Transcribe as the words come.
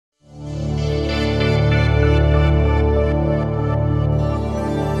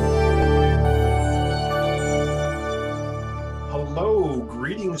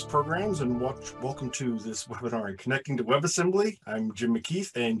programs, and welcome to this webinar on Connecting to WebAssembly. I'm Jim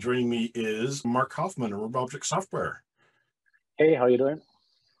McKeeth, and joining me is Marc Hoffman of RemObjects Software. Hey, how are you doing?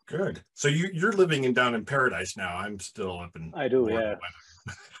 Good. So you're living down in Paradise now. I'm still up in. I do,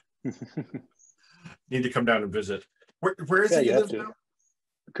 yeah. Need to come down and visit. Where is it you live now?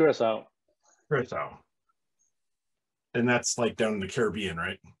 Curacao. Curacao. And that's like down in the Caribbean,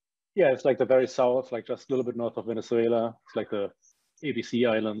 right? Yeah, it's like the very south, like just a little bit north of Venezuela. It's like the ABC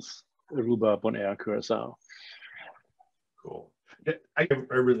Islands, Aruba, Bonaire, Curacao. Cool. I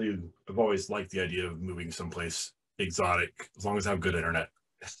really have always liked the idea of moving someplace exotic, as long as I have good internet.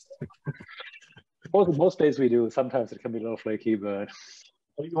 Most days we do. Sometimes it can be a little flaky, but...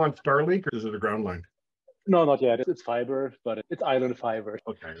 Are you on Starlink, or is it a ground line? No, not yet. It's fiber, but it's island fiber.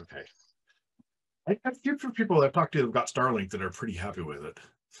 Okay. I have a few people I've talked to have got Starlink that are pretty happy with it.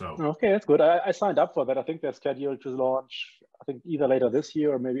 So okay, that's good. I signed up for that. I think they're scheduled to launch, I think either later this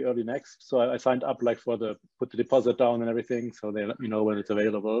year or maybe early next. So I signed up like for put the deposit down and everything. So they let me know when it's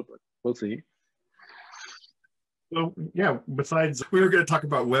available, but we'll see. Well, yeah, besides, we were going to talk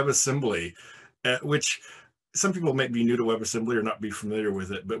about WebAssembly, which some people might be new to WebAssembly or not be familiar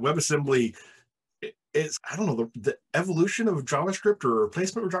with it, but WebAssembly is, I don't know, the evolution of JavaScript or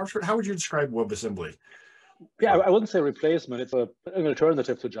replacement of JavaScript. How would you describe WebAssembly? Yeah, I wouldn't say replacement. It's an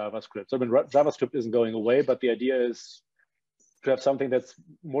alternative to JavaScript. So I mean, JavaScript isn't going away, but the idea is to have something that's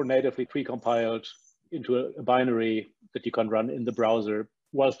more natively pre-compiled into a binary that you can run in the browser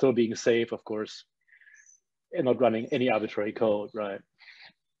while still being safe, of course, and not running any arbitrary code, right?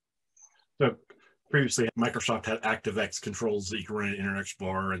 So previously, Microsoft had ActiveX controls that you could run in Internet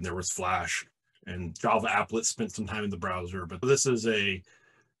Explorer, and there was Flash, and Java applets spent some time in the browser. But this is a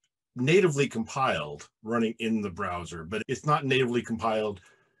natively compiled running in the browser, but it's not natively compiled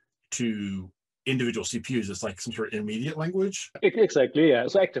to individual CPUs. It's like some sort of intermediate language. Exactly, yeah.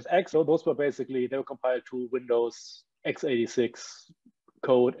 So ActiveX, so those were basically, they were compiled to Windows x86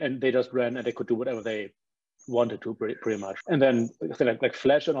 code, and they just ran and they could do whatever they wanted to pretty much. And then like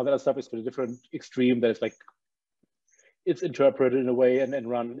Flash and all that stuff is to a different extreme that is like, it's interpreted in a way and then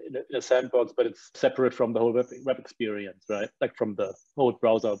run in a sandbox, but it's separate from the whole web experience, right? Like from the whole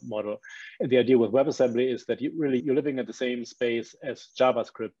browser model. And the idea with WebAssembly is that you're living in the same space as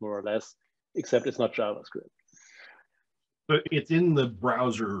JavaScript, more or less, except it's not JavaScript. But it's in the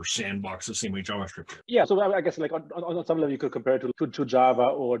browser sandbox the same way JavaScript is. Yeah, so I guess like on some level you could compare it to Java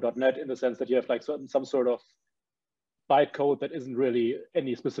or .NET in the sense that you have like some sort of bytecode that isn't really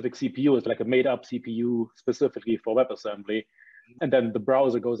any specific CPU. It's like a made-up CPU specifically for WebAssembly. And then the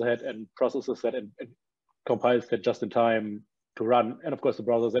browser goes ahead and processes that and compiles that just in time to run. And of course, the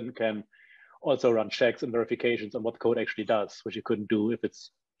browser then can also run checks and verifications on what the code actually does, which you couldn't do if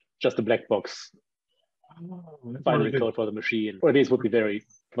it's just a black box binary code for the machine, or at least would be very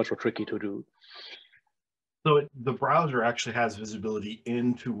much more tricky to do. So the browser actually has visibility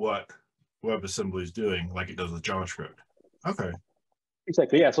into what WebAssembly is doing, like it does with JavaScript. Okay.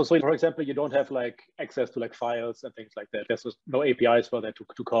 Exactly. Yeah. So for example, you don't have like access to like files and things like that. There's no APIs for that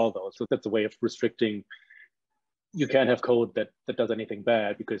to call those. So that's a way of restricting. You can't have code that does anything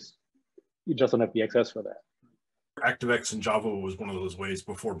bad because you just don't have the access for that. ActiveX in Java was one of those ways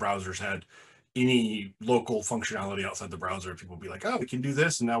before browsers had any local functionality outside the browser. People would be like, oh, we can do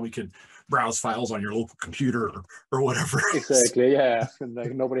this, and now we can browse files on your local computer or whatever. Exactly, yeah. And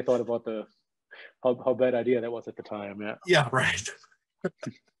like nobody thought about how bad idea that was at the time, yeah. Yeah, right.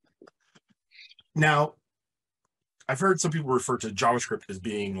 Now, I've heard some people refer to JavaScript as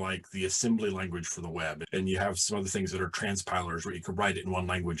being like the assembly language for the web, and you have some other things that are transpilers where you could write it in one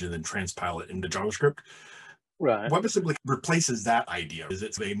language and then transpile it into JavaScript. Right. WebAssembly replaces that idea. Is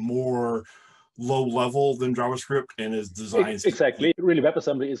it a more low level than JavaScript and is designed exactly. Really,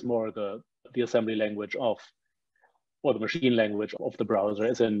 WebAssembly is more the assembly language or the machine language of the browser.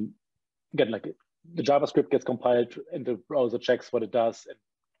 As in, again, like the JavaScript gets compiled and the browser checks what it does and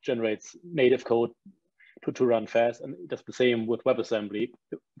generates native code to run fast. And that's the same with WebAssembly,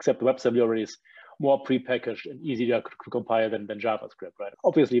 except the WebAssembly already is more prepackaged and easier to compile than JavaScript, right?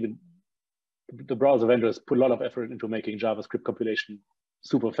 Obviously, the browser vendors put a lot of effort into making JavaScript compilation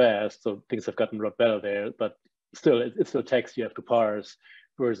super fast, so things have gotten a lot better there, but still, it's still text you have to parse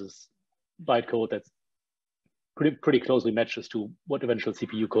versus bytecode that's pretty closely matches to what eventual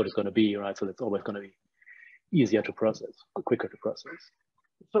CPU code is going to be, right? So that's always going to be easier to process, quicker to process.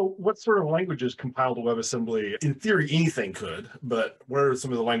 So what sort of languages compile to WebAssembly? In theory, anything could, but what are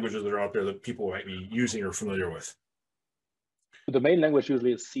some of the languages that are out there that people might be using or familiar with? The main language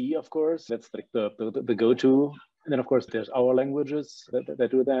usually is C, of course. That's like the go-to. And then, of course, there's our languages that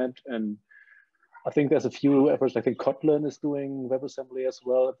do that. And I think there's a few efforts. I think Kotlin is doing WebAssembly as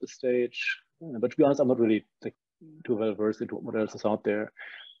well at this stage. But to be honest, I'm not really too well versed into what else is out there.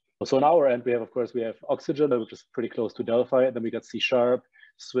 So on our end, of course, we have Oxygene, which is pretty close to Delphi. And then we got C#,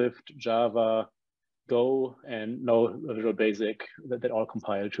 Swift, Java, Go, and now Visual Basic that all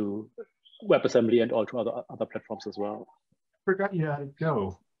compile to WebAssembly and all to other platforms as well. Forgot you added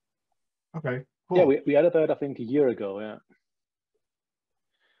Go. Okay, cool. Yeah, we added that, I think, a year ago, yeah.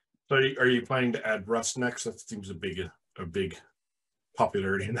 So are you planning to add Rust next? That seems a big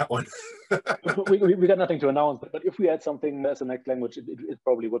popularity in that one. we got nothing to announce, but if we add something as a next language, it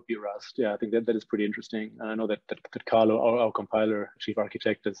probably would be Rust. Yeah, I think that is pretty interesting. And I know that Carlo, our compiler, chief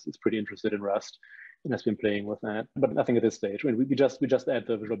architect, is pretty interested in Rust and has been playing with that, but nothing at this stage. I mean, we just added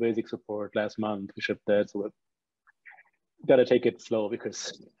the Visual Basic support last month. We shipped that, so we've got to take it slow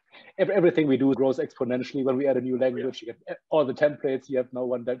because everything we do grows exponentially. When we add a new language, you get all the templates. You have now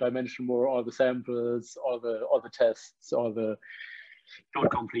one dimension more, all the samples, all the tests, all the code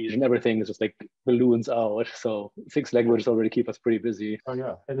completion. Everything is just like balloons out. So 6 languages already keep us pretty busy. Oh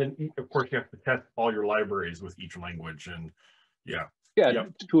yeah, and then of course you have to test all your libraries with each language, and yeah. Yeah,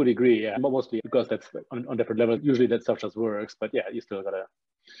 yep. To a degree, yeah. Mostly because that's on different levels. Usually that stuff just works, but yeah, you still gotta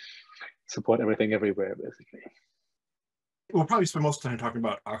support everything everywhere, basically. We'll probably spend most of the time talking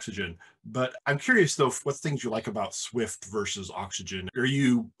about Oxygene, but I'm curious though, what things you like about Swift versus Oxygene.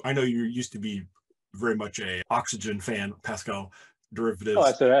 I know you used to be very much a Oxygene fan, Pascal derivatives. Oh,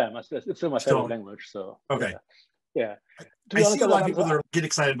 I still am. It's still my favorite language, so. Okay. Yeah. I see a lot of people that get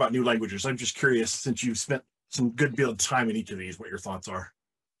excited about new languages. I'm just curious, since you've spent some good bit of time in each of these, what your thoughts are.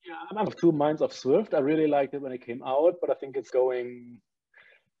 Yeah, I'm of 2 minds of Swift. I really liked it when it came out, but I think it's going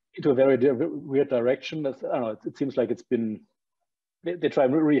into a very weird direction. I don't know, it seems like it's been, they try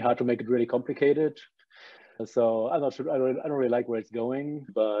really hard to make it really complicated. So I'm not sure, I don't really like where it's going,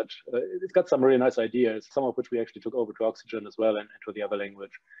 but it's got some really nice ideas, some of which we actually took over to Oxygene as well and to the other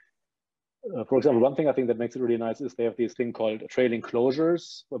language. For example, one thing I think that makes it really nice is they have this thing called trailing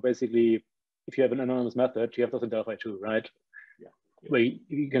closures, where basically, if you have an anonymous method, you have those in Delphi too, right? Yeah. Where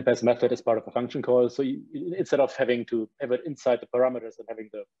you can pass a method as part of a function call. So instead of having to have it inside the parameters and having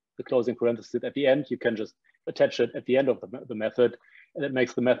the closing parenthesis at the end, you can just attach it at the end of the method, and it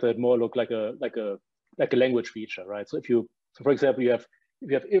makes the method more look like a language feature, right? So for example, if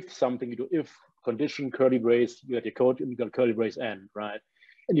you have if something, you do if condition curly brace, you got your code, and you got curly brace end, right?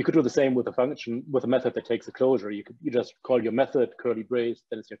 And you could do the same with a function, with a method that takes a closure. You just call your method curly brace,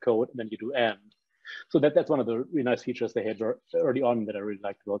 then it's your code, and then you do end. So that's one of the really nice features they had early on that I really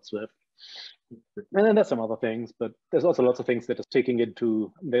liked about Swift. And then there's some other things, but there's also lots of things that are taking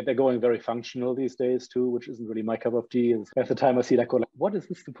into, they're going very functional these days too, which isn't really my cup of tea. And at the time I see that code, like, what is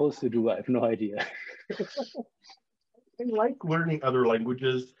this supposed to do? I have no idea. I like learning other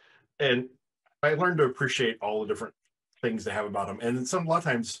languages, and I learned to appreciate all the different things they have about them. And then a lot of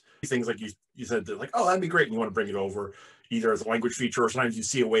times things like you said that, like, oh, that'd be great, and you want to bring it over either as a language feature, or sometimes you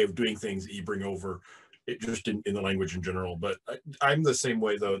see a way of doing things that you bring over it just in the language in general. But I'm the same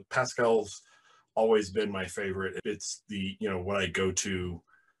way though. Pascal's always been my favorite. It's the, what I go to.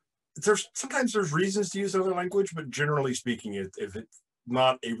 Sometimes there's reasons to use another language, but generally speaking, if it's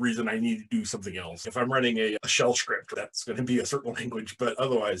not a reason I need to do something else. If I'm running a shell script, that's going to be a certain language, but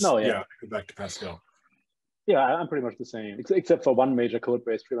otherwise, I go back to Pascal. Yeah, I'm pretty much the same, except for one major code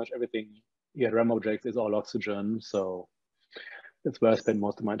base. Pretty much everything here at RemObjects is all Oxygene, so that's where I spend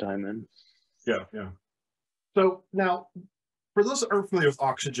most of my time in. Yeah. So now, for those that aren't familiar with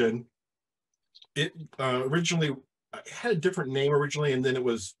Oxygene, it originally had a different name originally, and then it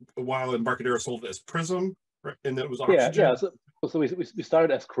was a while Embarcadero sold it as Prism, right? And then it was Oxygene. Yeah. So we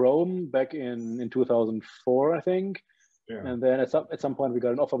started as Chrome back in 2004, I think. Yeah. And then at some point we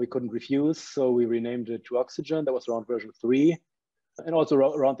got an offer we couldn't refuse, so we renamed it to Oxygene. That was around version 3. And also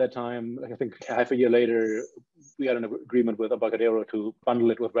around that time, I think half a year later, we had an agreement with Embarcadero to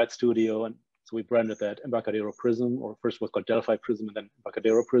bundle it with Red Studio, and so we branded that Embarcadero Prism, or first it was called Delphi Prism and then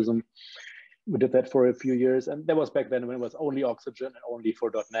Embarcadero Prism. We did that for a few years, and that was back then when it was only Oxygene and only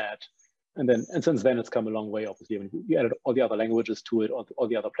for .NET. And since then it's come a long way, obviously. I mean, we added all the other languages to it, all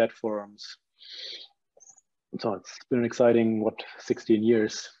the other platforms. So it's been an exciting, 16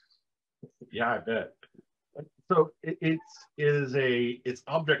 years. Yeah, I bet. So it's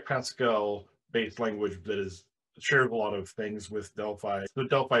Object Pascal based language that shares a lot of things with Delphi. So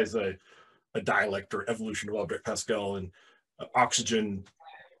Delphi is a dialect or evolution of Object Pascal, and Oxygene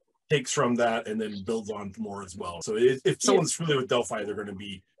takes from that and then builds on more as well. So if someone's familiar with Delphi, they're going to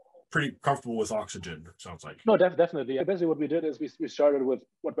be pretty comfortable with Oxygene, it sounds like. No, definitely. Basically what we did is we started with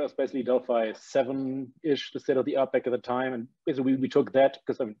what was basically Delphi 7-ish, the state of the art back at the time. And basically we took that,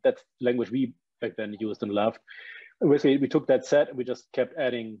 because that's the language we back then used and loved. And basically, we took that set and we just kept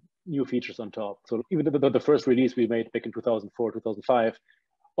adding new features on top. So even the first release we made back in 2004, 2005,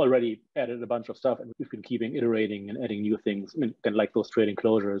 already added a bunch of stuff, and we've been keeping iterating and adding new things. I mean, kind of like those trailing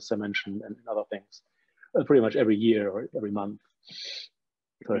closures I mentioned and other things, pretty much every year or every month.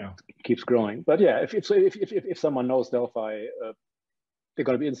 So yeah, it keeps growing. But yeah, if someone knows Delphi, they're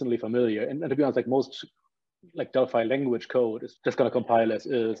going to be instantly familiar. And to be honest, like most like Delphi language code is just going to compile as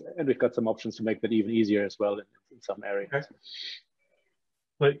is, and we've got some options to make that even easier as well in some areas. Okay.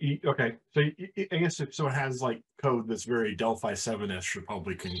 But okay, so I guess so it has like code that's very Delphi 7-ish,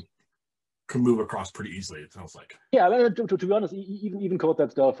 probably can move across pretty easily. It sounds like. Yeah, I mean, to be honest, even code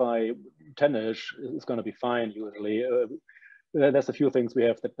that's Delphi 10-ish is going to be fine usually. There's a few things we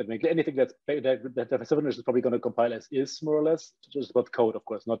have that make anything that Delphi 7-ish is probably going to compile as is, more or less. Just about code, of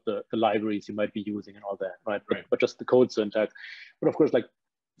course, not the libraries you might be using and all that, right? But just the code syntax. But of course, like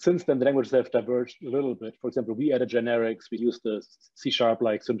since then, the languages have diverged a little bit. For example, we added generics. We used the C#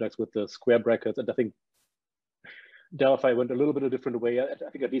 syntax with the square brackets, and I think Delphi went a little bit a different way. I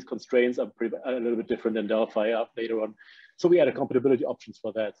think that these constraints are a little bit different than Delphi later on. So we added compatibility options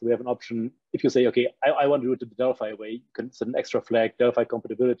for that. So we have an option, if you say, okay, I want to do it the Delphi way, you can set an extra flag, Delphi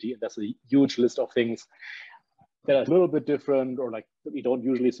compatibility, and that's a huge list of things that are a little bit different or like that we don't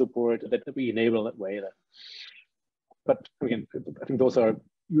usually support, that we enable that way. But again, I think those are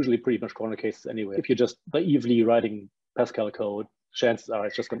usually pretty much corner cases anyway. If you're just naively writing Pascal code, chances are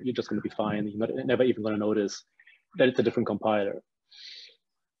you're just going to be fine. You're never even going to notice that it's a different compiler.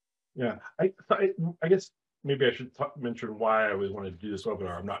 Yeah, I guess maybe I should mention why I always wanted to do this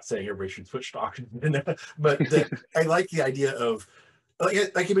webinar. I'm not saying everybody should switch to Oxygene, but I like the idea of,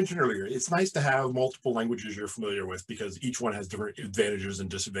 like you mentioned earlier, it's nice to have multiple languages you're familiar with because each one has different advantages and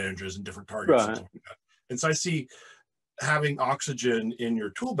disadvantages and different targets. And stuff like that. And so I see having Oxygene in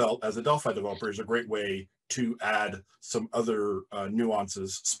your tool belt as a Delphi developer is a great way to add some other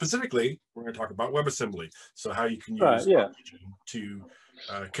nuances. Specifically, we're going to talk about WebAssembly. So how you can use Oxygene to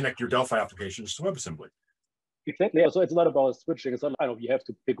connect your Delphi applications to WebAssembly. Exactly. Yeah. So it's not about switching. It's not, I don't know, you have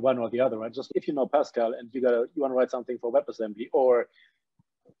to pick one or the other, right? Just if you know Pascal and you want to write something for WebAssembly or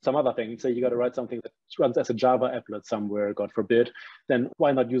some other thing, say you got to write something that runs as a Java applet somewhere, God forbid, then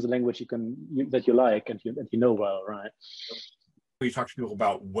why not use a language that you like and you know well, right? When you talk to people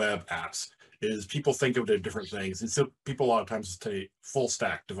about web apps, is people think of it as different things. And so people a lot of times say full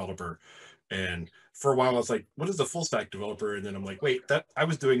stack developer. And for a while I was like, what is a full stack developer? And then I'm like, wait, I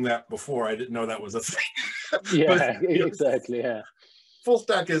was doing that before. I didn't know that was a thing. Yeah, exactly. Yeah. Full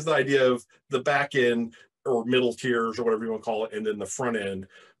stack is the idea of the back end or middle tiers or whatever you want to call it, and then the front end.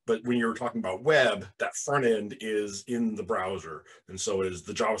 But when you're talking about web, that front end is in the browser. And so is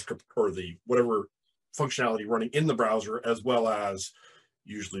the JavaScript or the whatever functionality running in the browser, as well as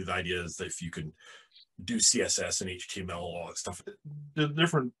usually the idea is that if you can do CSS and HTML, all that stuff, the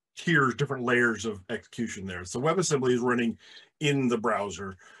different tiers, different layers of execution there. So WebAssembly is running in the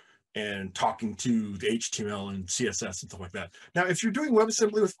browser and talking to the HTML and CSS and stuff like that. Now, if you're doing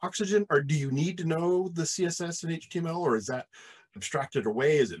WebAssembly with Oxygene, or do you need to know the CSS and HTML, or is that abstracted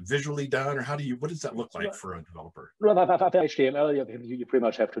away? Is it visually done, or what does that look like for a developer? Well, HTML, you pretty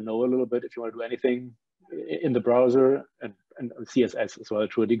much have to know a little bit if you want to do anything in the browser, and CSS as well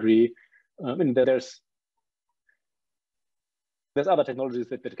to a degree. And there's other technologies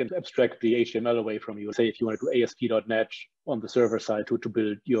that can abstract the HTML away from you. Say if you want to do ASP.NET on the server side to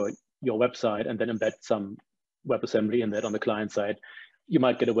build your website and then embed some WebAssembly in that on the client side, you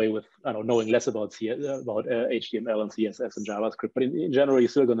might get away with, I don't know, knowing less about HTML and CSS and JavaScript. But in general, you're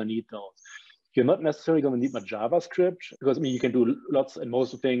still going to need those. You're not necessarily going to need much JavaScript because, I mean, you can do lots and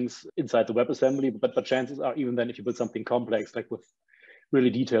most of things inside the WebAssembly, but chances are even then if you build something complex, like with really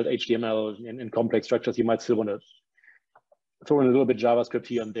detailed HTML and complex structures, you might still want to throw in a little bit JavaScript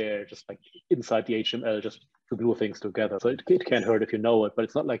here and there, just like inside the HTML, just to glue things together. So it can't hurt if you know it, but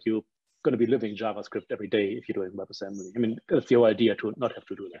it's not like you're going to be living JavaScript every day if you're doing WebAssembly. I mean, that's the whole idea, to not have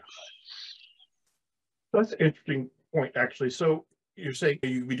to do that. That's an interesting point, actually. So you're saying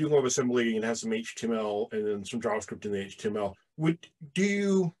we do WebAssembly and have some HTML and then some JavaScript in the HTML.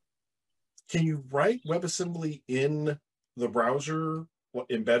 Can you write WebAssembly in the browser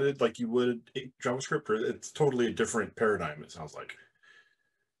embedded like you would JavaScript, or it's totally a different paradigm, it sounds like?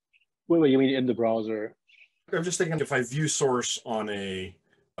 What do you mean in the browser? I'm just thinking if I view source on a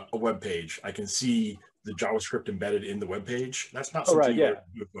web page, I can see the JavaScript embedded in the web page. That's not something you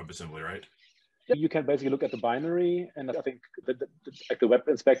do with WebAssembly, right? You can basically look at the binary, and I think like the web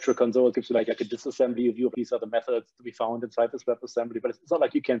inspector console gives you like a disassembly view of these other methods to be found inside this WebAssembly, but it's not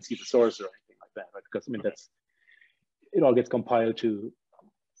like you can't see the source or anything like that, right? Because I mean, it all gets compiled to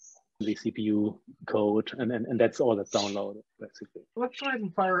the CPU code, and that's all that's downloaded, basically. Let's go ahead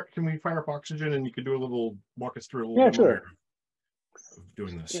and can we fire up Oxygene, and you could do a little, walk us through a little demo sure. here of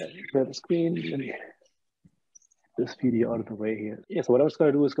doing this. Yeah, share the screen. Let me this video out of the way here. Yeah, so what I was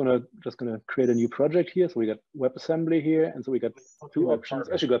going to do is just going to create a new project here. So we got WebAssembly here, and so we got two options.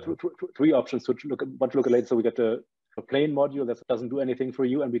 Actually, got three options to look at later. So we got the plain module that doesn't do anything for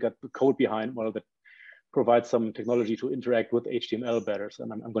you, and we got the code behind model that provides some technology to interact with HTML better. So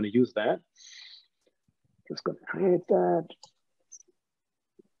I'm going to use that. Just going to create that.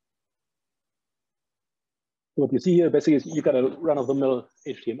 What you see here basically is you got a run-of-the-mill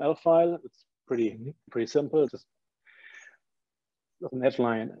HTML file. It's pretty simple. Just an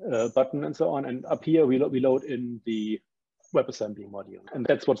headline, button, and so on. And up here we load in the WebAssembly module, and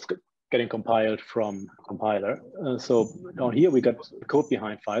that's what's getting compiled from compiler. So down here we got the code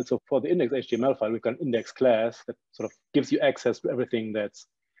behind file. So for the index HTML file, we've got an index class that sort of gives you access to everything that's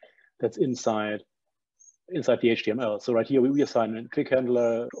inside the HTML. So right here we assign a click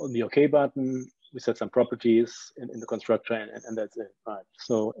handler on the OK button. We set some properties in the constructor, and that's it. Right.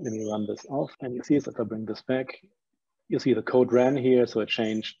 So let me run this off, and you see if I bring this back, you see the code ran here. So it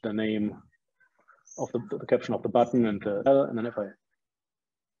changed the name of the caption of the button and then if I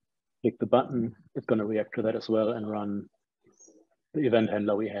click the button, it's going to react to that as well and run the event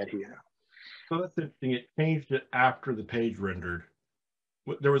handler we had here. So that's interesting. It changed it after the page rendered.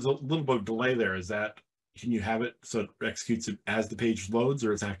 There was a little bit of delay there. Is that, can you have it so it executes it as the page loads,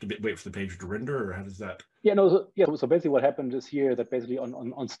 or does it have to wait for the page to render, or how does that? Yeah, no. So basically, what happened is here that basically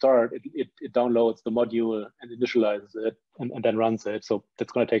on start it downloads the module and initializes it and then runs it. So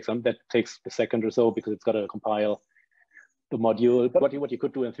that's going to take that takes a second or so because it's got to compile the module. But what you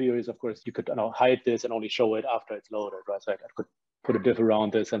could do in theory is, of course, you could hide this and only show it after it's loaded, right? So I could put a div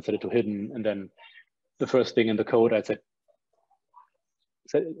around this and set it to hidden, and then the first thing in the code I'd say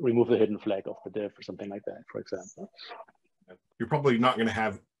remove the hidden flag of the div or something like that, for example. You're probably not going to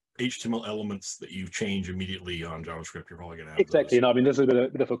have HTML elements that you change immediately on JavaScript. You're probably going to have exactly. Those. No, I mean, this is a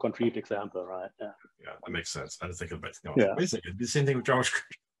bit of a concrete example, right? Yeah. Yeah, that makes sense. I didn't think of it. No, yeah. Basically, it'd be the same thing with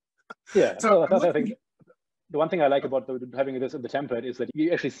JavaScript. Yeah. So I think the one thing I like about having this in the template is that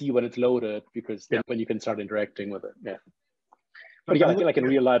you actually see when it's loaded, because then when you can start interacting with it. Yeah. But yeah, like in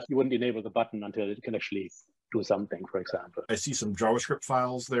real life, you wouldn't enable the button until it can actually do something, for example. I see some JavaScript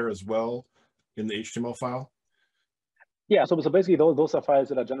files there as well in the HTML file. Yeah, so basically those are files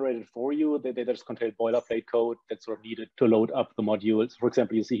that are generated for you. They just contain boilerplate code that's sort of needed to load up the modules. For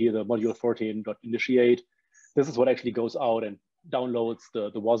example, you see here the module 14.initiate. This is what actually goes out and downloads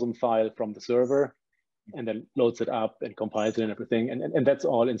the WASM file from the server and then loads it up and compiles it and everything. And that's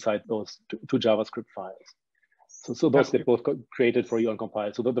all inside those two JavaScript files. So those get both created for you and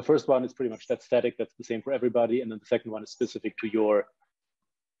compiled. So the first one is pretty much that static, that's the same for everybody. And then the second one is specific to your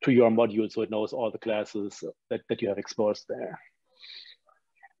module, so it knows all the classes that you have exposed there.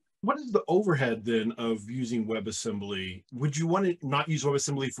 What is the overhead then of using WebAssembly? Would you want to not use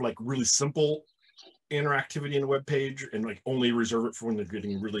WebAssembly for like really simple interactivity in a web page and like only reserve it for when they're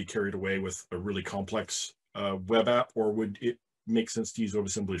getting really carried away with a really complex web app, or would it make sense to use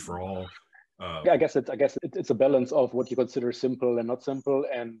WebAssembly for all? Yeah, I guess it's a balance of what you consider simple and not simple,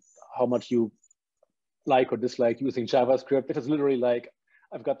 and how much you like or dislike using JavaScript. If it's literally like,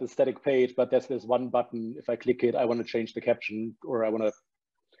 I've got this static page, but there's this one button, if I click it, I want to change the caption, or I want to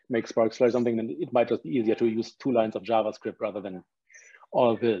make Spark or something, then it might just be easier to use 2 lines of JavaScript rather than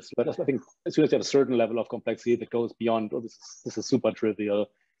all this. But I think as soon as you have a certain level of complexity that goes beyond, oh, this is super trivial,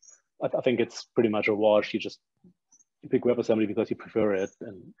 I think it's pretty much a wash. You pick WebAssembly because you prefer it.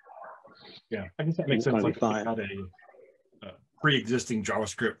 And yeah, I guess that makes sense. Like if you had a pre-existing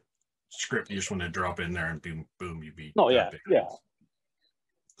JavaScript script, you just want to drop in there and boom, you'd be. Oh yeah, yeah.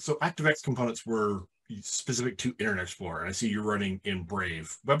 So ActiveX components were specific to Internet Explorer, and I see you're running in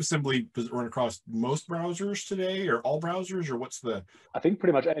Brave. WebAssembly, does it run across most browsers today, or all browsers, or what's the? I think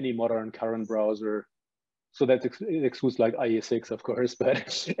pretty much any modern current browser. So that excludes like IE6, of course,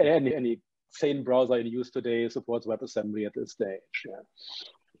 but any sane browser in use today supports WebAssembly at this stage.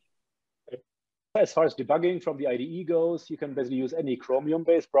 Yeah. As far as debugging from the IDE goes, you can basically use any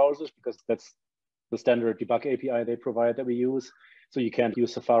Chromium-based browsers because that's the standard debug API they provide that we use. So you can't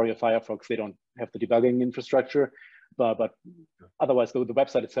use Safari or Firefox. They don't have the debugging infrastructure, but otherwise the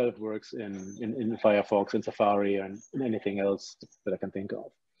website itself works in Firefox and Safari and anything else that I can think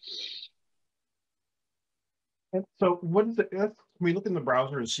of. So what is it? Can we look in the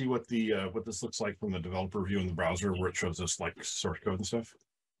browser and see what what this looks like from the developer view in the browser, where it shows us like source code and stuff?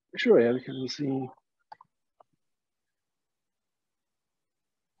 Sure, yeah, we can see.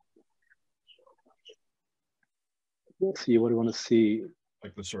 Let's see, what do you want to see?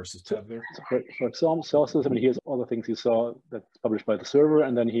 Like the sources tab there. So for some sources, I mean, here's all the things you saw that's published by the server,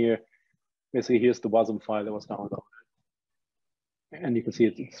 and then here, basically, here's the WASM file that was downloaded. And you can see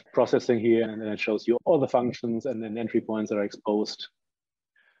it's processing here, and then it shows you all the functions and then entry points that are exposed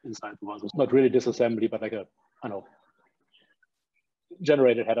inside the WASM. It's not really disassembly, but like a, I don't know,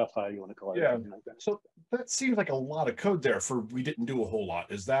 generated header file, you want to call it. Yeah. Like that. So that seems like a lot of code there for we didn't do a whole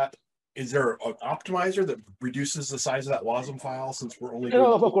lot. Is there an optimizer that reduces the size of that WASM file since we're only doing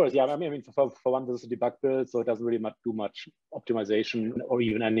of course, yeah. I mean, for one, this is a debug build, so it doesn't really do much optimization or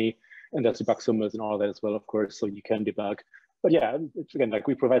even any, and there's debug symbols and all that as well, of course, so you can debug. But yeah, it's again, like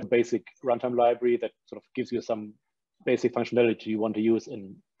we provide a basic runtime library that sort of gives you some basic functionality you want to use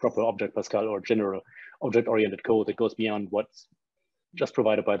in proper Object Pascal or general object-oriented code that goes beyond what's just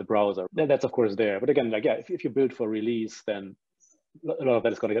provided by the browser. That's of course there. But again, like, yeah, if you build for release, then a lot of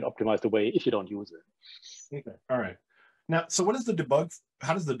that is going to get optimized away if you don't use it. Okay. All right. Now, so what is the debug?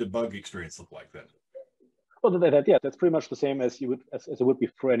 How does the debug experience look like then? Well, that's pretty much the same as it would be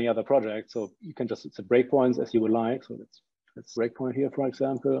for any other project. So you can just set breakpoints as you would like. So let's breakpoint here, for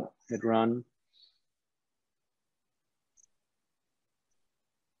example, hit run.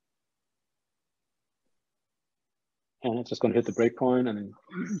 And it's just going to hit the breakpoint, and then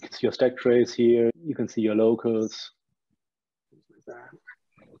you can see your stack trace here. You can see your locals.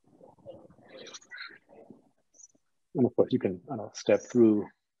 And of course, you can step through.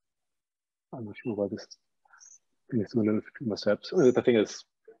 I'm not sure why this thing is a little few more steps. The thing is,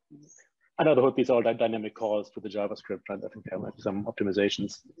 I know these are all dynamic calls to the JavaScript, and I think there might be some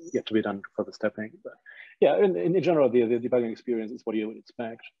optimizations yet to be done for the stepping. But yeah, in general, the debugging experience is what you would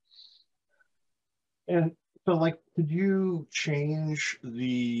expect. And so, like, could you change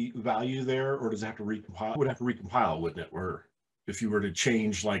the value there, or does it have to recompile? It would have to recompile, wouldn't it? Or if you were to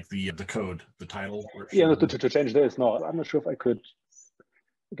change like the code, the title. Yeah, to change this, no, I'm not sure if I could.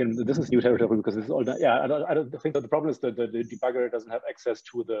 Again, this is new territory because this is all done. Yeah, I don't think that the problem is that the debugger doesn't have access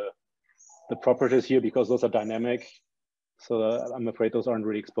to the properties here because those are dynamic. So I'm afraid those aren't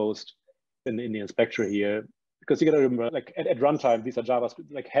really exposed in the inspector here. Because you got to remember, like at runtime, these are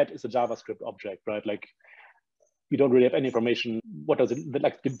JavaScript. Like head is a JavaScript object, right? Like you don't really have any information. What does it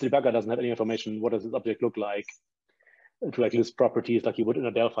like? The debugger doesn't have any information. What does this object look like? To like list properties like you would in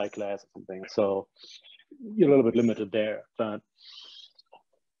a Delphi class or something. So you're a little bit limited there. But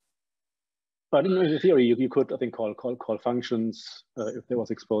in theory, you could, I think, call functions if there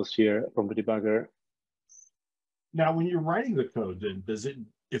was exposed here from the debugger. Now, when you're writing the code, then does it?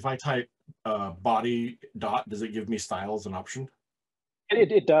 If I type body dot, does it give me style as an option?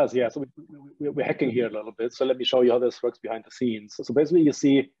 It does, yeah. So we're hacking here a little bit. So let me show you how this works behind the scenes. So basically, you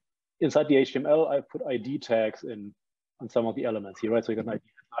see inside the HTML, I put ID tags in on some of the elements here, right? So you got an ID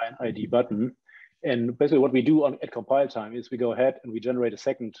line, ID button. And basically what we do at compile time is we go ahead and we generate a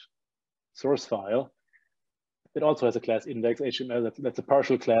second source file. It also has a class index HTML. That's a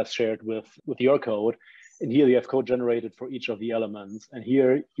partial class shared with your code. And here you have code generated for each of the elements. And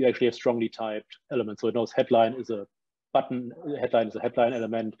here you actually have strongly typed elements. So it knows headline is a button, headline is a headline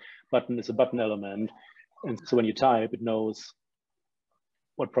element, button is a button element. And so when you type, it knows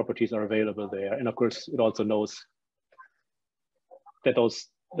what properties are available there. And of course, it also knows that those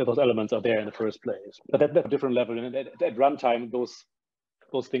elements are there in the first place. But at a different level, and at runtime,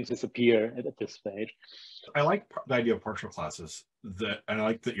 those things disappear at this stage. I like the idea of partial classes, and I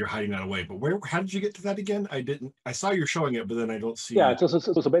like that you're hiding that away. But how did you get to that again? I saw you're showing it, but then I don't see. Yeah, so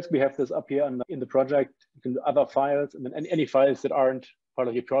basically we have this up here in the project. You can do other files, and then any files that aren't part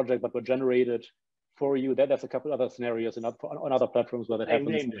of your project but were generated for you. There's a couple other scenarios on other platforms where that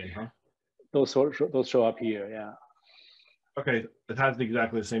happens. Huh? Those show up here, yeah. Okay, it has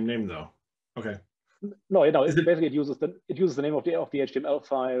exactly the same name though. Okay. No, basically it uses the name of the HTML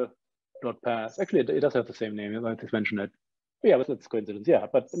file .pass. Actually, it does have the same name. I just mentioned it. But yeah, that's coincidence. Yeah,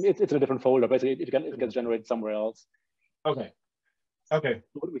 but it's in a different folder. Basically, it gets generated somewhere else. Okay. Okay.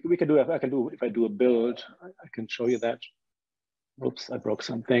 We can do. I can do if I do a build. I can show you that. Oops, I broke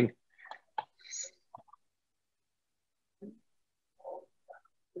something.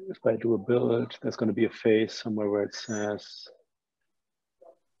 If I do a build, there's going to be a phase somewhere where it says,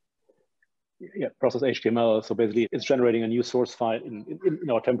 yeah, process HTML. So basically, it's generating a new source file in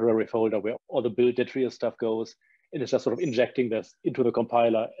our temporary folder where all the build detrius stuff goes, and it's just sort of injecting this into the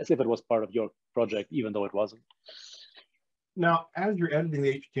compiler as if it was part of your project, even though it wasn't. Now, as you're editing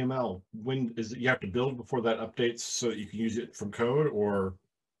the HTML, when is it you have to build before that updates so that you can use it from code, or?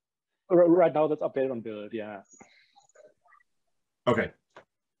 Right now, that's updated on build, yeah. Okay.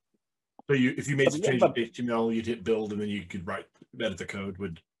 So if you made some changes to HTML, you'd hit build, and then you could edit the code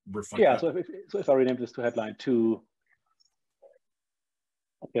would reflect. Yeah. That. So if I rename this to headline 2,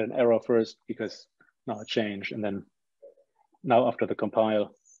 get an error first because now it changed, and then now after the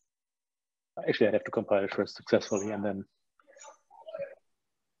compile, actually I'd have to compile it first successfully, and then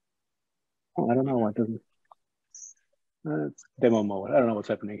I don't know why it doesn't. It's demo mode. I don't know what's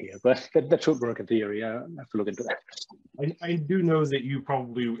happening here, but that should work in theory. I have to look into that. I do know that you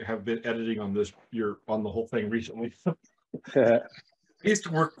probably have been editing on this, on the whole thing recently. I used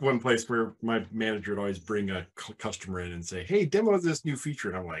to work one place where my manager would always bring a customer in and say, "Hey, demo this new feature,"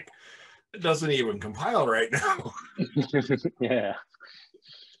 and I'm like, "It doesn't even compile right now." Yeah.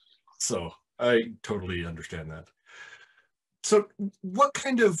 So I totally understand that. So what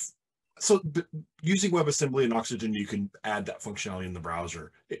kind of using WebAssembly and Oxygene, you can add that functionality in the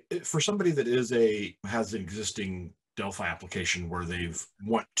browser. For somebody that has an existing Delphi application where they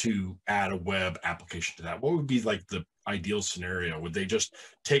want to add a web application to that, what would be like the ideal scenario? Would they just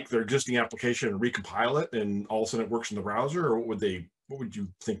take their existing application and recompile it, and all of a sudden it works in the browser, or what would you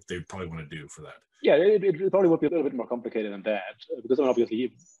think they'd probably want to do for that? Yeah, it probably would be a little bit more complicated than that, because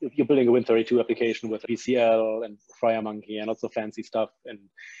obviously if you're building a Win32 application with PCL and FireMonkey and lots of fancy stuff and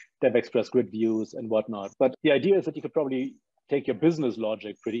DevExpress grid views and whatnot. But the idea is that you could probably take your business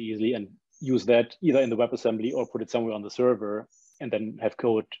logic pretty easily and use that either in the WebAssembly or put it somewhere on the server, and then have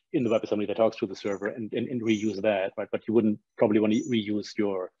code in the WebAssembly that talks to the server and reuse that, right? But you wouldn't probably want to reuse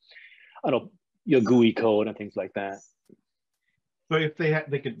your GUI code and things like that. So if they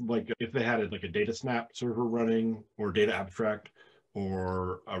had a data snap server running, or data abstract,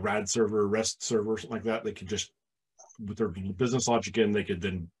 or a RAD server, REST server, something like that, they could just, with their business logic in, they could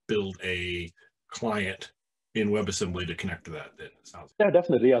then build a client in WebAssembly to connect to that. Yeah,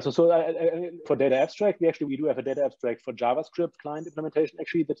 definitely. Yeah. So for data abstract, we do have a data abstract for JavaScript client implementation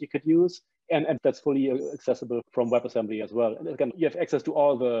actually that you could use, and that's fully accessible from WebAssembly as well. And again, you have access to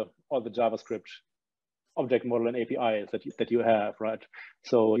all the JavaScript object model and APIs that you have, right?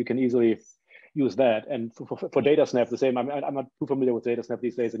 So you can easily use that. And for data snap, the same. I'm not too familiar with data snap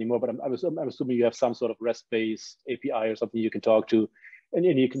these days anymore, but I'm assuming you have some sort of REST-based API or something you can talk to, and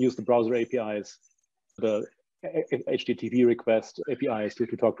you can use the browser APIs, the HTTP request APIs to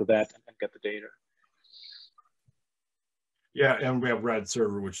talk to that and get the data. Yeah, and we have RAD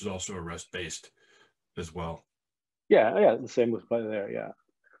server, which is also a REST-based as well. Yeah, the same with there. Yeah.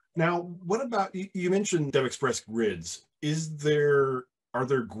 Now, what about, you mentioned DevExpress grids? Are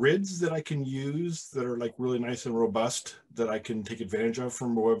there grids that I can use that are like really nice and robust that I can take advantage of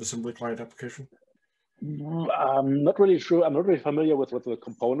from a WebAssembly client application? I'm not really sure. I'm not really familiar with what the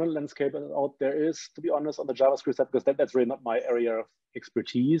component landscape out there is, to be honest, on the JavaScript side, because that's really not my area of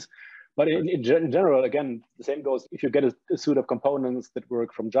expertise. But in general, again, the same goes. If you get a suite of components that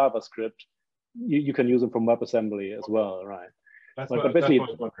work from JavaScript, you can use them from WebAssembly as well, right? That's what I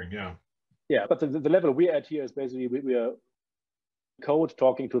was wondering, yeah. Yeah, but the level we're at here is basically we are code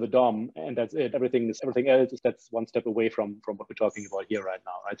talking to the DOM, and that's it. Everything else that's one step away from what we're talking about here right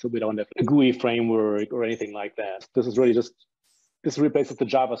now, right? So we don't have a GUI framework or anything like that. This is really this replaces the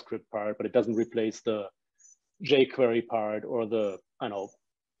JavaScript part, but it doesn't replace the jQuery part or the,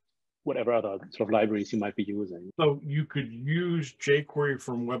 whatever other sort of libraries you might be using. So you could use jQuery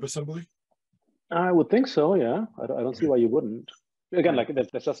from WebAssembly? I would think so, yeah. I don't see why you wouldn't. Again, like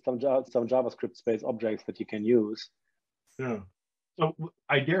there's just some JavaScript space objects that you can use. Yeah. So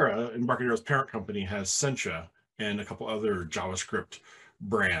Embarcadero's parent company, has Sencha and a couple other JavaScript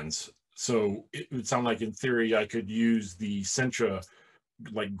brands. So it would sound like, in theory, I could use the Sencha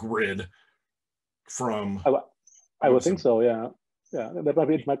grid from. I would think so, yeah. Yeah, that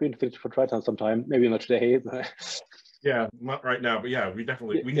might be interesting for try time sometime. Maybe not today, but yeah, not right now. But yeah, we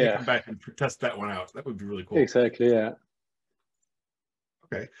need to come back and test that one out. That would be really cool. Exactly, yeah.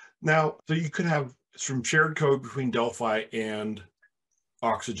 Okay. Now, so you could have some shared code between Delphi and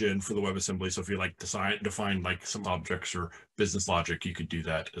Oxygene for the WebAssembly. So if you define some objects or business logic, you could do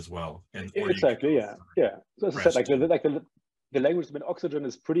that as well. And exactly, yeah. So as I said, the language in Oxygene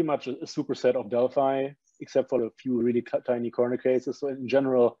is pretty much a superset of Delphi, except for a few really tiny corner cases. So in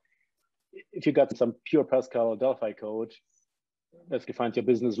general, if you got some pure Pascal or Delphi code that defines your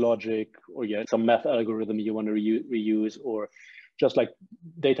business logic, or you had some math algorithm you want to reuse, or just like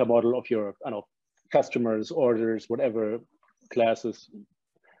data model of your customers, orders, whatever classes,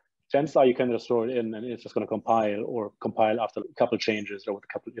 chances are you can just throw it in and it's just going to compile after a couple changes or with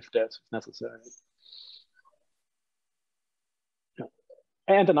a couple if-defs if necessary. Yeah.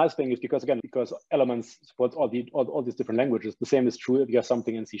 And the nice thing is because Elements supports all these different languages, the same is true if you have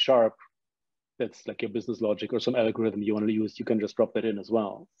something in C# that's like your business logic or some algorithm you want to use, you can just drop that in as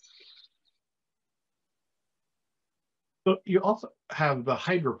well. So you also have the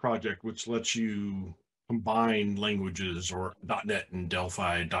Hydra project, which lets you combine languages or .NET and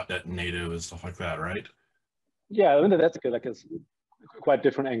Delphi, .NET and native and stuff like that, right? Yeah, I mean, that's like a quite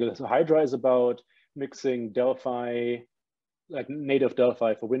different angle. So Hydra is about mixing Delphi, like native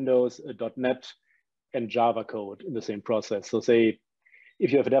Delphi for Windows, .NET, and Java code in the same process. So say,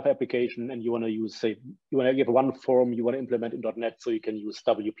 if you have a Delphi application and you want to use, say, you have one form you want to implement in .NET, so you can use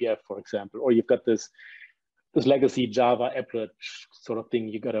WPF, for example, or you've got this legacy Java applet sort of thing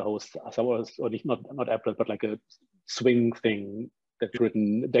you got to host, or not applet, but like a Swing thing that's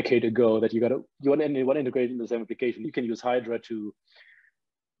written a decade ago that you want to integrate in the same application. You can use Hydra to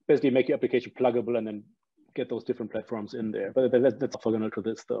basically make your application pluggable and then get those different platforms in there. But that's orthogonal to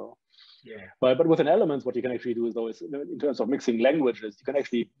this, though. Yeah. But within Elements, what you can actually do is, though, is in terms of mixing languages, you can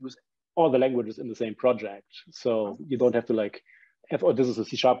actually use all the languages in the same project. So you don't have to like, this is a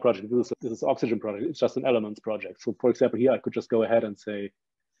C# project, this is Oxygene project. It's just an Elements project. So for example, here I could just go ahead and say,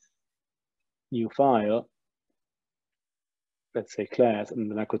 new file, let's say class, and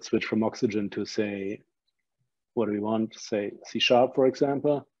then I could switch from Oxygene to say, what do we want? Say C#, for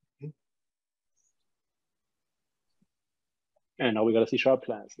example. And now we got a C#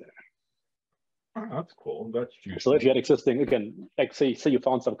 class there. Oh, that's cool. That's juicy. So if you had existing, again, like say you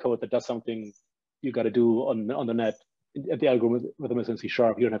found some code that does something you got to do on the net, at the algorithm is in C#,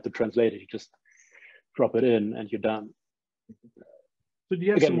 you don't have to translate it. You just drop it in and you're done. So do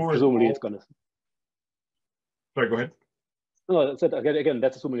you have again, some more? Presumably it's going to. Sorry, go ahead. No, again,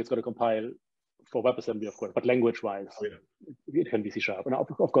 that's assuming it's going to compile for WebAssembly, of course, but language-wise, it can be C#. And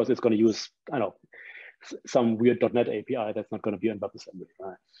of course, it's going to use, I don't know, some weird .NET API that's not going to be in WebAssembly,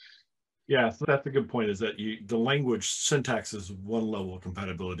 right? Yeah, so that's a good point, is that the language syntax is one level of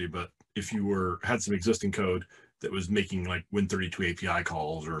compatibility, but if you had some existing code that was making like Win32 API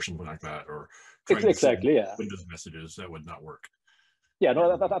calls or something like that, or exactly, yeah, Windows messages, that would not work. Yeah,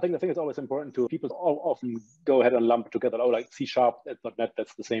 no, I think it's always important to people often go ahead and lump together, oh, like C# and .NET,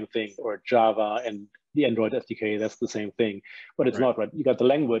 that's the same thing, or Java and the Android SDK, that's the same thing, but it's not, right? You got the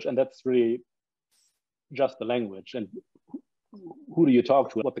language, and that's really just the language. And who do you talk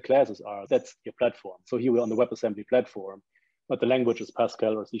to? What the classes are? That's your platform. So here we're on the WebAssembly platform, but the language is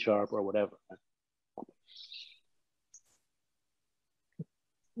Pascal or C# or whatever.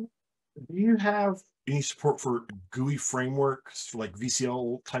 Do you have any support for GUI frameworks, like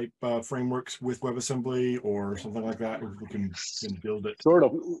VCL type frameworks with WebAssembly or something like that, where we can build it? Sort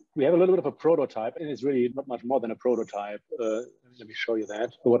of. We have a little bit of a prototype, and it's really not much more than a prototype. Let me show you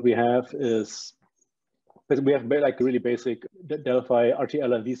that. So what we have is, we have like really basic Delphi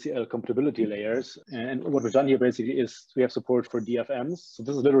RTL and VCL compatibility layers. And what we've done here basically is we have support for DFMs. So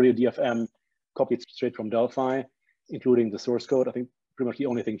this is literally a DFM copied straight from Delphi, including the source code. I think pretty much the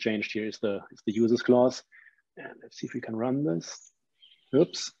only thing changed here is the users clause. And let's see if we can run this.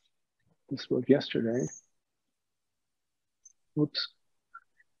 Oops, this worked yesterday. Oops.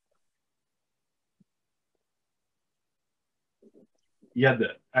 Yeah,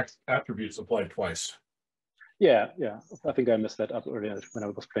 the attributes applied twice. Yeah. I think I messed that up earlier when I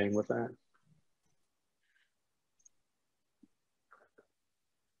was playing with that.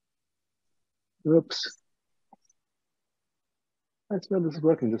 Oops. That's why this is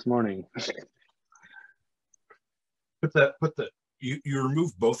working this morning. You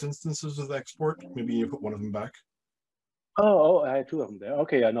remove both instances of the export. Maybe you put one of them back. Oh, I had two of them there.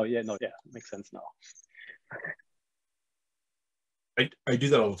 Okay, yeah, makes sense now. I do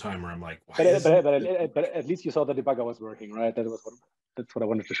that all the time, where I'm like, but at least you saw the debugger was working, right? That's what I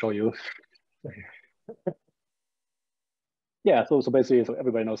wanted to show you. Yeah, so basically,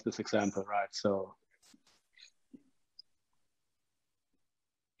 everybody knows this example, right? So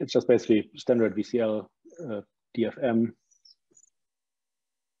it's just basically standard VCL DFM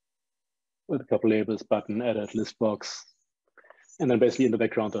with a couple labels, button, edit, list box. And then basically in the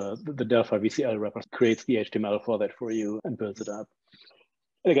background, the Delphi VCL wrapper creates the HTML for that for you and builds it up.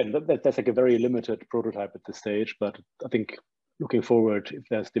 And again, that's like a very limited prototype at this stage, but I think looking forward, if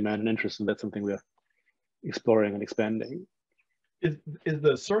there's demand and interest, and that's something we're exploring and expanding. Is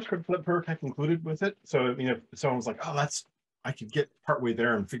the source code prototype included with it? So I mean, if someone's like, oh, I could get partway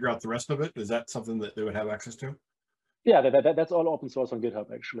there and figure out the rest of it, is that something that they would have access to? Yeah, that's all open source on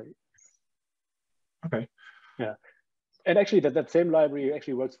GitHub, actually. Okay. Yeah. And actually, that same library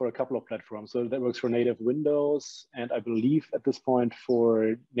actually works for a couple of platforms. So that works for native Windows, and I believe at this point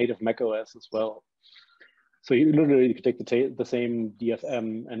for native macOS as well. So you literally take the same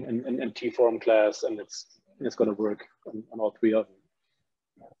DFM and T-form class, and it's going to work on all three of them.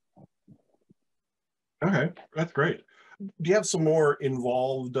 Okay, that's great. Do you have some more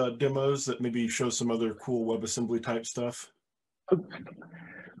involved demos that maybe show some other cool WebAssembly type stuff?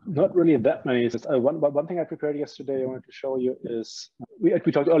 Not really that many. One thing I prepared yesterday I wanted to show you is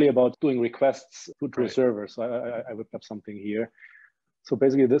we talked earlier about doing requests to a server. So I whipped up something here. So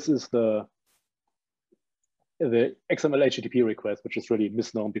basically, this is the XML HTTP request, which is really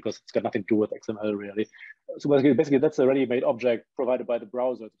misnomer because it's got nothing to do with XML really. So basically that's a ready-made object provided by the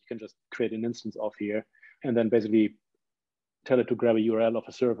browser that you can just create an instance of here, and then basically tell it to grab a URL of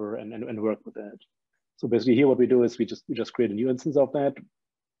a server and work with that. So basically here what we do is we just create a new instance of that.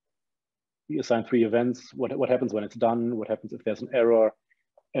 We assign 3 events, what happens when it's done, what happens if there's an error,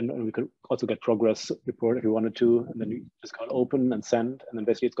 and we could also get progress report if we wanted to, and then we just call open and send, and then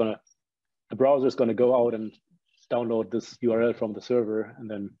basically the browser is gonna go out and download this URL from the server, and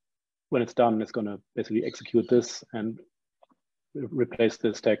then when it's done, it's gonna basically execute this and replace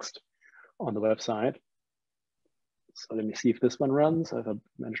this text on the website. So let me see if this one runs. I've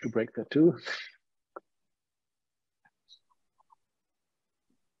managed to break that too.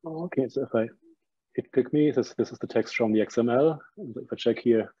 Okay, so if I hit click me, this is the text from the XML. And if I check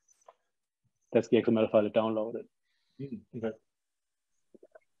here, that's the XML file it downloaded. Okay.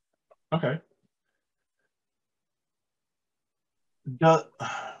 Okay.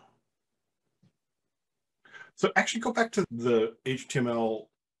 So actually go back to the HTML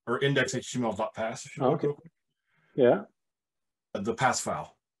or index HTML.pass. If you okay. Yeah. The pass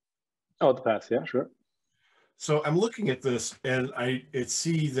file. Oh, the pass, yeah, sure. So I'm looking at this and I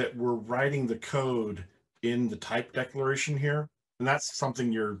see that we're writing the code in the type declaration here. And that's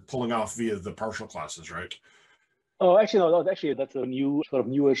something you're pulling off via the partial classes, right? Oh, actually, no, actually, that's a new sort of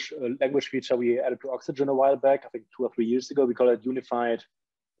newish language feature we added to Oxygene a while back, I think 2 or 3 years ago. We call it unified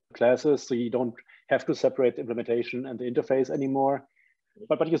classes. So you don't have to separate the implementation and the interface anymore,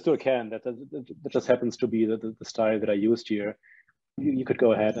 but you still can. That just happens to be the style that I used here. You could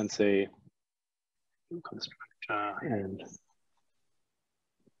go ahead and say constructor and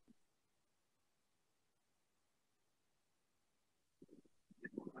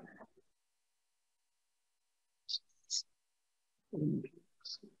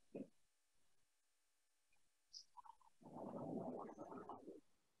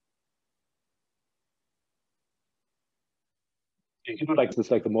you do like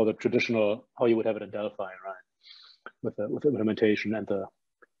this, like the more traditional how you would have it in Delphi, right? With the implementation and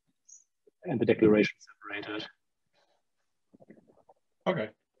the declaration separated. Okay.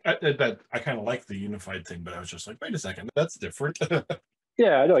 I kind of like the unified thing, but I was just like, wait a second, that's different.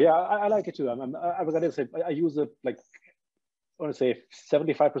 Yeah, no, yeah, I like it too. I was gonna say I use it like I want to say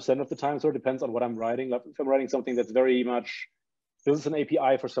 75% of the time. So it depends on what I'm writing. Like if I'm writing something that's very much this is an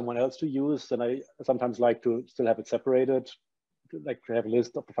API for someone else to use, then I sometimes like to still have it separated, like to have a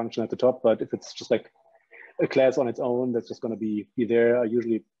list of the function at the top. But if it's just like a class on its own that's just going to be there, I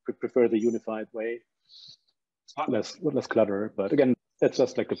usually prefer the unified way. It's less clutter, but again, that's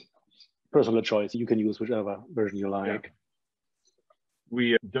just like a personal choice. You can use whichever version you like. Yeah.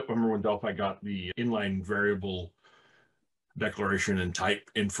 We remember when Delphi got the inline variable declaration and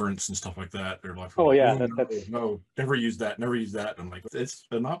type inference and stuff like that. They're like, oh yeah, no, never use that, never use that. I'm like, it's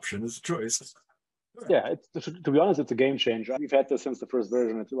an option, it's a choice. Yeah, to be honest, it's a game changer. We've had this since the first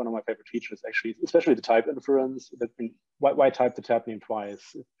version. It's one of my favorite features, actually, especially the type inference. Why type the tab name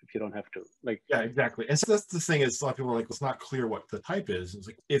twice if you don't have to? Like, yeah, exactly. And so that's the thing is, a lot of people are like, it's not clear what the type is. It's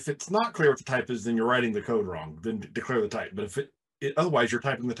like, if it's not clear what the type is, then you're writing the code wrong. Then declare the type. But if otherwise, you're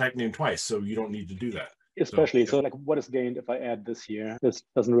typing the type name twice, so you don't need to do that. Especially, so like, what is gained if I add this here? This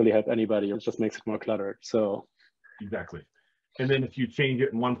doesn't really help anybody. It just makes it more cluttered. So exactly. And then if you change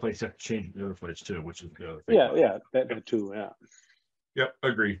it in one place, you have to change it in the other place too, which is the other thing. Yeah, that too, yeah. Yep,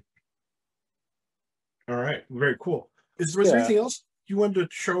 agree. All right, very cool. Was there anything else you wanted to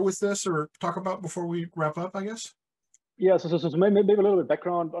show with this or talk about before we wrap up, I guess? Yeah, so maybe a little bit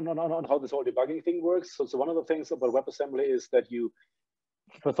background on how this whole debugging thing works. So one of the things about WebAssembly is that you,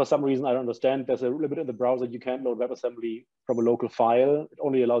 for some reason I don't understand, there's a little bit in the browser you can't load WebAssembly from a local file. It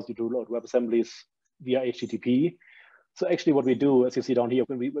only allows you to load WebAssemblies via HTTP. So actually what we do, as you see down here,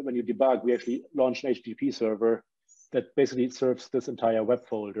 when you debug, we actually launch an HTTP server that basically serves this entire web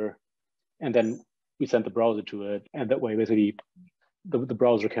folder. And then we send the browser to it. And that way, basically, the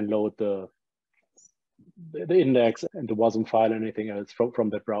browser can load the index and the WASM file and anything else from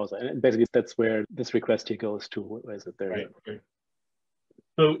that browser. And basically, that's where this request here goes to. Where is it there? Right. Okay.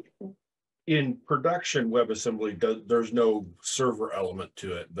 So in production WebAssembly, there's no server element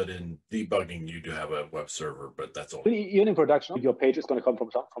to it, but in debugging, you do have a web server, but that's all. Even in production, your page is going to come from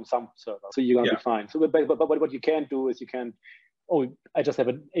some server, so you're going to be fine. So, but what you can do is you can, I just have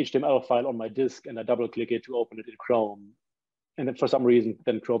an HTML file on my disk and I double click it to open it in Chrome. And then for some reason,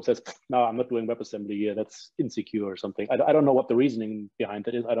 then Chrome says, no, I'm not doing WebAssembly here. That's insecure or something. I don't know what the reasoning behind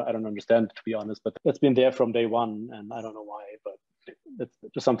it is. I don't understand, to be honest, but that's been there from day one. And I don't know why, but that's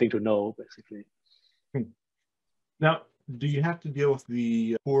just something to know, basically. Now, do you have to deal with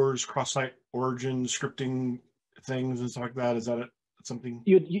the CORS cross-site origin scripting things and stuff like that? Is that something?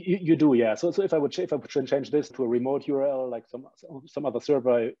 You do, yeah. So if I would change this to a remote URL, like some other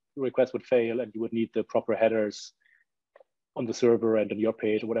server request would fail, and you would need the proper headers on the server and on your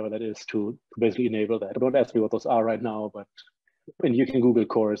page or whatever that is to basically enable that. Don't ask me what those are right now, but you can Google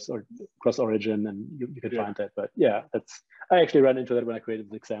CORS or cross origin and you can find that. But yeah, I actually ran into that when I created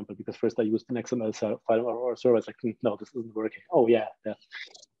the example, because first I used an XML file or server. I was like, no, this isn't working. Oh yeah,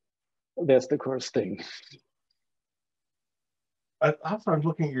 there's the CORS thing. I was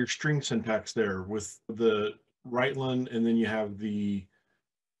looking at your string syntax there with the right-len, and then you have the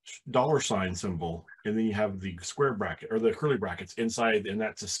 $ symbol, and then you have the square bracket or the curly brackets inside, and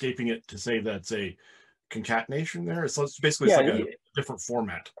that's escaping it to say that's a concatenation there. So it's basically like a different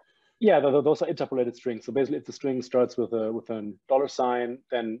format. Yeah, those are interpolated strings. So basically, if the string starts with a $,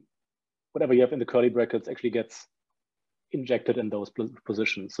 then whatever you have in the curly brackets actually gets injected in those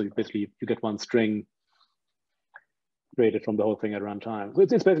positions. So you get one string created from the whole thing at runtime. So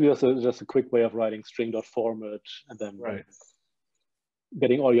it's basically just a quick way of writing string.format and then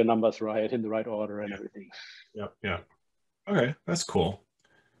getting all your numbers right in the right order and everything. Yeah. Okay, that's cool.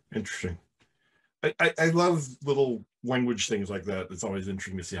 Interesting. I love little language things like that. It's always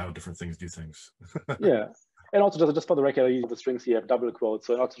interesting to see how different things do things. Yeah, and also just for the record, the strings here have double quotes.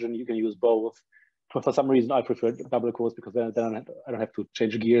 So in Oxygene, you can use both. For some reason, I prefer double quotes because then I don't have to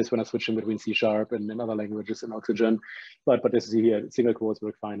change gears when I switch in between C# and other languages in Oxygene. But this is here, single quotes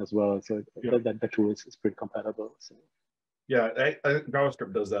work fine as well. So that tool is pretty compatible. So. Yeah,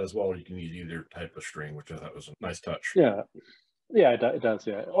 JavaScript does that as well. You can use either type of string, which I thought was a nice touch. Yeah, it does.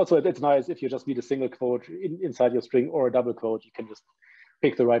 Yeah. Also, it's nice if you just need a single quote inside your string or a double quote. You can just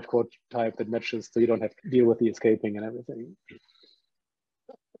pick the right quote type that matches, so you don't have to deal with the escaping and everything.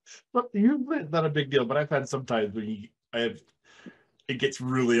 But usually it's not a big deal, but I've had sometimes when it gets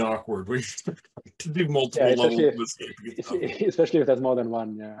really awkward when you start to do multiple levels of escaping. Especially if there's more than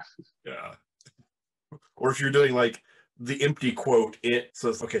one, Yeah. Or if you're doing like the empty quote, it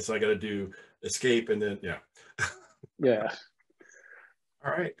says, okay, so I got to do escape and then, Yeah.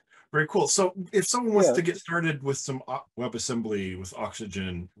 All right. Very cool. So if someone wants to get started with some WebAssembly with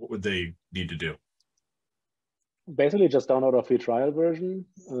Oxygene, what would they need to do? Basically, just download a free trial version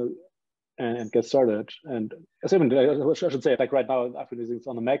and get started. And assuming, I should say, like right now, I've been using it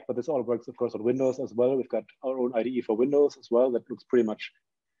on the Mac, but this all works, of course, on Windows as well. We've got our own IDE for Windows as well. That looks pretty much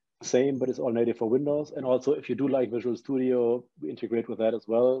the same, but it's all native for Windows. And also, if you do like Visual Studio, we integrate with that as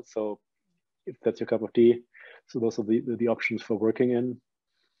well. So if that's your cup of tea, so those are the options for working in.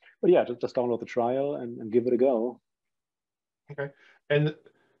 But yeah, just download the trial and give it a go. Okay. And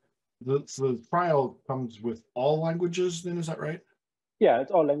so the trial comes with all languages then, is that right? Yeah,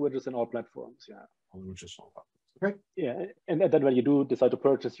 it's all languages and all platforms, yeah. All languages, all platforms. Okay. Yeah, and then when you do decide to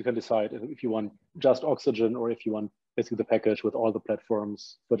purchase, you can decide if you want just Oxygene or if you want basically the package with all the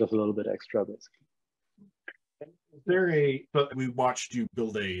platforms for just a little bit extra, basically. Is there we watched you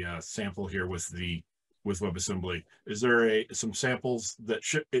build a sample here with WebAssembly. Is there some samples that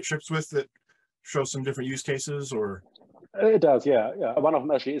it ships with that show some different use cases, or? It does, yeah. One of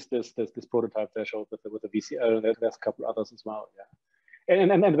them actually is this prototype that I showed with the VCL. There's a couple others as well, yeah.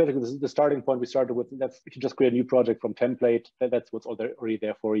 And basically, this is the starting point we started with. If you just create a new project from template, that's what's already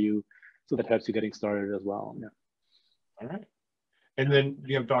there for you. So that helps you getting started as well. Yeah. All right. And then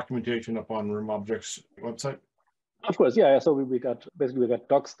do you have documentation up on RemObjects website? Of course, yeah. So we got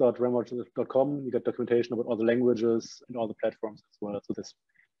docs.remobjects.com. You got documentation about all the languages and all the platforms as well. So this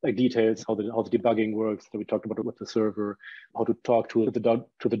like details how the debugging works that we talked about with the server, how to talk to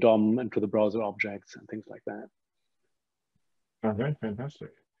the DOM and to the browser objects and things like that. Okay, fantastic.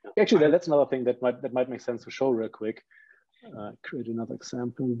 Actually, that's another thing that might make sense to show real quick. Create another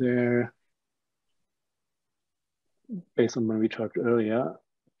example there based on when we talked earlier.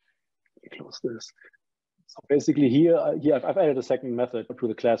 Close this. So basically here I've added a second method to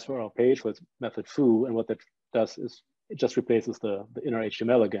the class for our page with method foo, and what that does is it just replaces the inner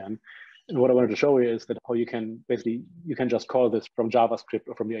HTML again. And what I wanted to show you is that how you can just call this from JavaScript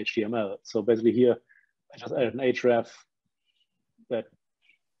or from your HTML. So basically here I just added an href that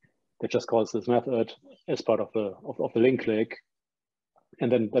just calls this method as part of the link click, and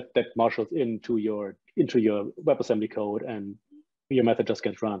then that marshals into your WebAssembly code, and your method just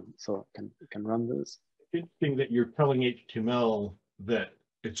gets run. So it can run this. Interesting that you're telling HTML that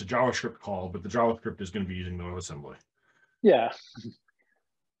it's a JavaScript call, but the JavaScript is going to be using the WebAssembly. Yeah.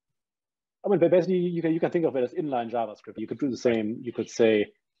 I mean, basically, you can think of it as inline JavaScript. You could do the same. You could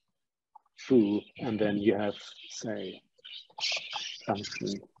say foo, and then you have, say,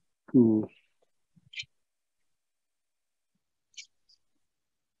 function foo.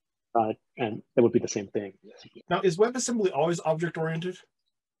 Right, and that would be the same thing. Now, is WebAssembly always object-oriented?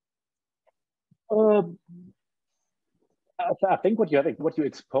 I think what you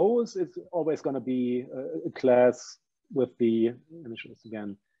expose is always going to be a class with the, let me show this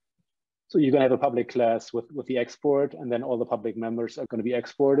again. So you're going to have a public class with the export, and then all the public members are going to be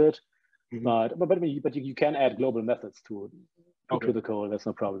exported. Mm-hmm. But you can add global methods to the code. That's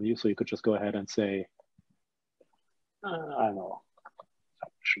no problem. So you could just go ahead and say, I don't know.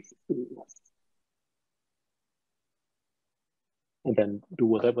 And then do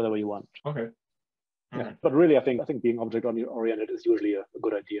whatever you want. Okay. Yeah. Right. But really, I think being object-oriented is usually a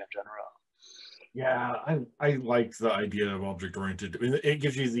good idea in general. Yeah, I like the idea of object-oriented. I mean, it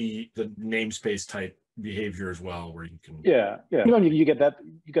gives you the namespace type behavior as well, where you can. Yeah. You get that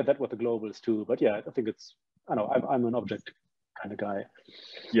with the globals too. But yeah, I think it's. I know I'm an object kind of guy.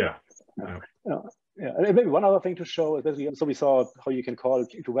 Yeah. Yeah. And maybe one other thing to show is basically, so we saw how you can call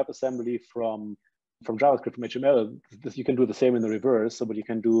into WebAssembly from JavaScript, from HTML. You can do the same in the reverse. So what you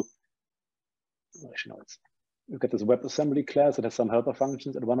can do, actually, no, you've got this WebAssembly class that has some helper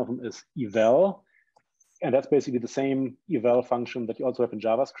functions, and one of them is eval. And that's basically the same eval function that you also have in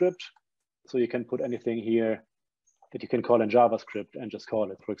JavaScript. So you can put anything here that you can call in JavaScript and just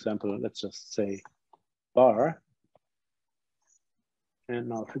call it. For example, let's just say bar. And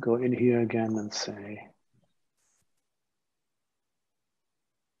now if we go in here again and say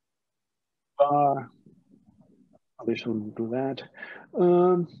bar, we shouldn't do that.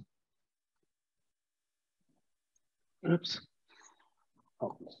 Oops.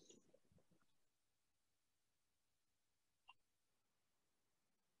 Oh.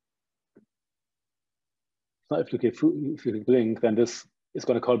 So if you blink, then this is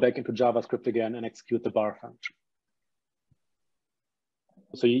going to call back into JavaScript again and execute the bar function.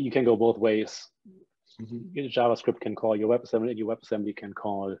 So you can go both ways. Mm-hmm. JavaScript can call your WebAssembly, and your WebAssembly can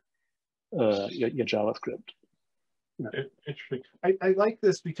call your JavaScript. Yeah. Interesting. I like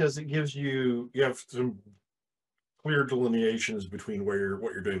this because it gives you have some clear delineations between what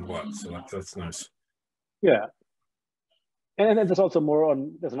you're doing what. So that's nice. Yeah. And then there's also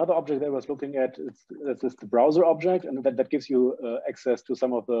there's another object that I was looking at. It's the browser object, and that gives you access to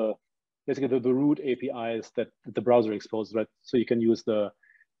some of basically the root APIs that the browser exposes, right? So you can use the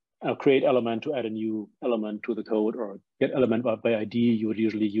create element to add a new element to the code, or get element by ID you would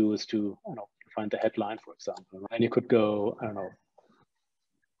usually use to find the headline, for example. And you could go,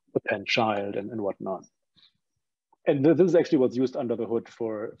 append child and whatnot. And this is actually what's used under the hood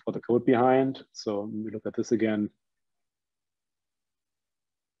for the code behind. So we look at this again.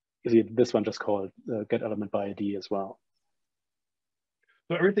 You see this one just called get element by ID as well.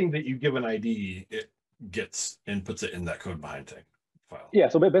 So everything that you give an ID, it gets and puts it in that code behind thing file. Yeah,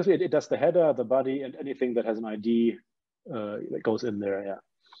 so basically it does the header, the body, and anything that has an ID that goes in there, yeah.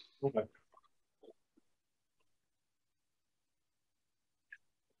 Okay.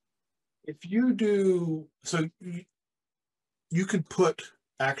 If you do, so you could put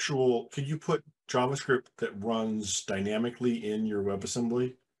could you put JavaScript that runs dynamically in your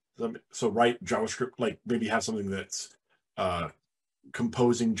WebAssembly? So write JavaScript, like maybe have something that's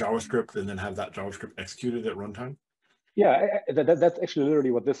composing JavaScript and then have that JavaScript executed at runtime? Yeah, that's actually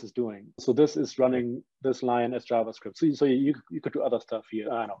literally what this is doing. So this is running this line as JavaScript. So you could do other stuff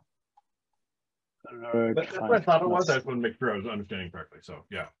here. I know. That's what I thought it was. I just want to make sure I was understanding correctly. So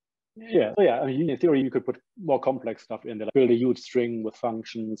yeah. Yeah. So yeah, I mean, in theory, you could put more complex stuff in there, like build a huge string with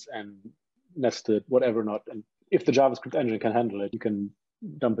functions and nested, whatever not. And if the JavaScript engine can handle it, you can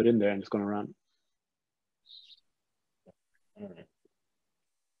dump it in there and it's going to run. All right.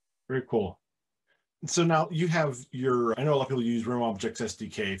 Very cool. So now you have I know a lot of people use RemObjects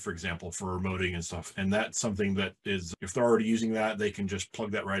SDK, for example, for remoting and stuff. And that's something that is, if they're already using that, they can just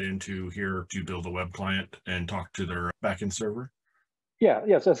plug that right into here to build a web client and talk to their backend server.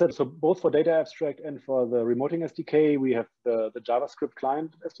 Yeah. So I said, so both for data abstract and for the remoting SDK, we have the JavaScript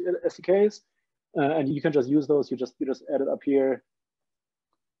client SDKs, and you can just use those. You just add it up here.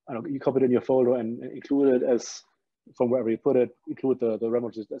 You copy it in your folder and include it as from wherever you put it. Include the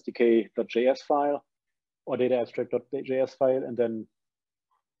RemObjects SDK.js file or data abstract.js file, and then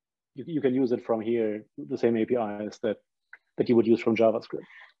you can use it from here. The same APIs that you would use from JavaScript,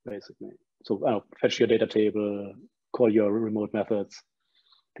 basically. So fetch your data table, call your remote methods,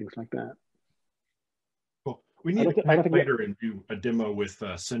 things like that. Cool. We need to connect later and do a demo with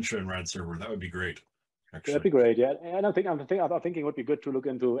Sencha and Rad Server. That would be great. actually. That'd be great, yeah. And I'm thinking it would be good to look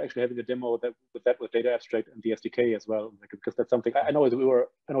into actually having a demo with data abstract and the SDK as well, like, because that's something I know it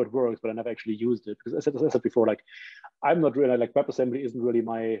works, but I never actually used it. Because as I said before, like I'm not really like WebAssembly isn't really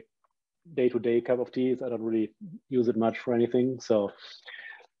my day-to-day cup of tea. So I don't really use it much for anything. So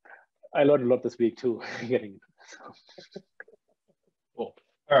I learned a lot this week too, getting it. So. Cool.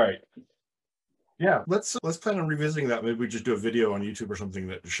 All right. Yeah, let's plan on revisiting that. Maybe we just do a video on YouTube or something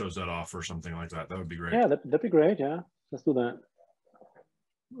that shows that off or something like that. That would be great. Yeah, that'd be great. Yeah, let's do that.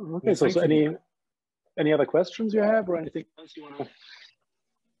 Okay, Well, so any other questions you have or anything else you want to?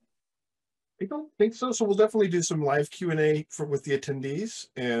 I don't think so. So we'll definitely do some live Q&A with the attendees.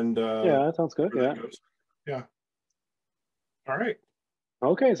 And yeah, that sounds good. Yeah. Yeah. All right.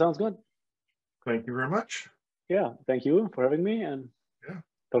 Okay, sounds good. Thank you very much. Yeah, thank you for having me, and yeah,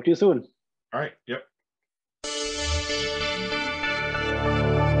 talk to you soon. All right. Yep.